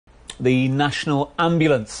The National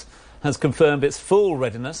Ambulance has confirmed its full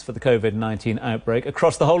readiness for the COVID-19 outbreak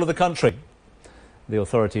across the whole of the country. The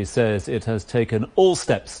authority says it has taken all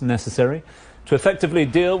steps necessary to effectively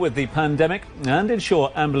deal with the pandemic and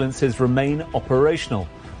ensure ambulances remain operational,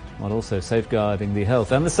 while also safeguarding the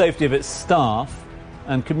health and the safety of its staff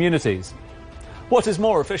and communities. What is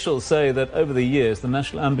more, officials say that over the years the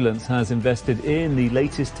National Ambulance has invested in the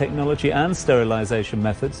latest technology and sterilisation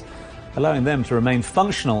methods, allowing them to remain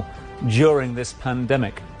functional during this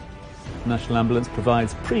pandemic. National Ambulance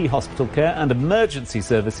provides pre-hospital care and emergency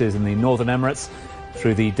services in the Northern Emirates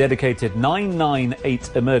through the dedicated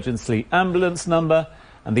 998 emergency ambulance number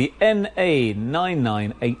and the NA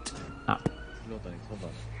 998 app.